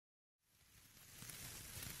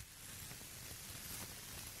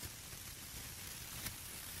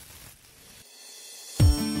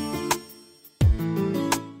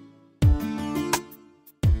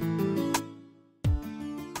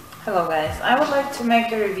Hello guys, I would like to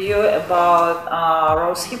make a review about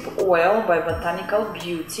Rosehip oil by Botanical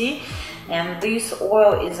Beauty, and this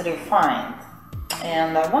oil is refined.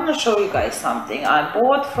 And I want to show you guys something. I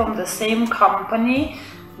bought from the same company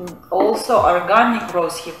also organic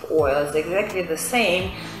rosehip oil. It's exactly the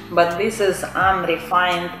same, but this is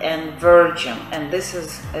unrefined and virgin, and this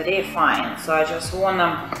is refined. So I just want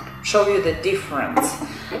to show you the difference.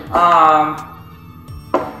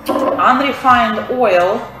 Unrefined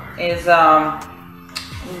oil is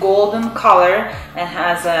golden color and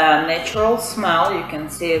has a natural smell. You can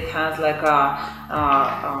see it has like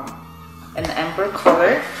an amber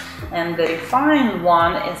color, and the refined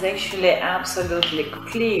one is actually absolutely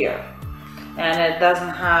clear and it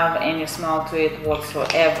doesn't have any smell to it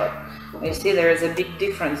whatsoever. You see there is a big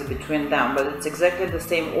difference between them, but it's exactly the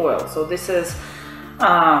same oil. So this is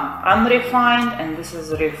unrefined and this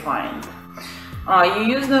is refined. You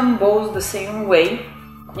use them both the same way.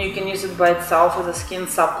 You can use it by itself as a skin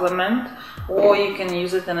supplement, or you can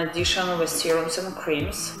use it in addition with serums and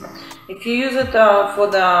creams. If you use it for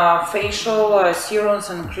the facial serums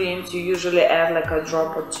and creams, you usually add like a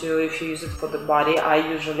drop or two. If you use it for the body, I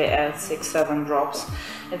usually add 6-7 drops.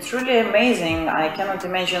 It's really amazing. I cannot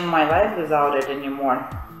imagine my life without it anymore.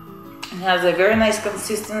 It has a very nice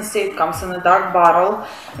consistency. It comes in a dark bottle.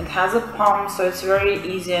 It has a pump, so it's very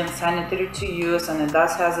easy and sanitary to use, and it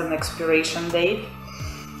does has an expiration date.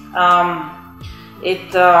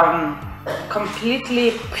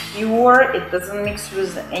 Completely pure. It doesn't mix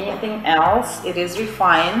with anything else. It is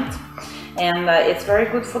refined, and it's very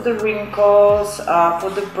good for the wrinkles, for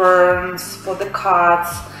the burns, for the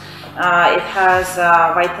cuts. It has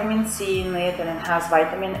vitamin C in it, and it has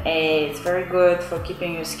vitamin A. It's very good for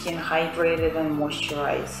keeping your skin hydrated and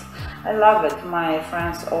moisturized. I love it. My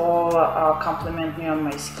friends all compliment me on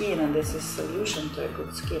my skin, and this is a solution to a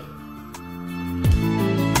good skin.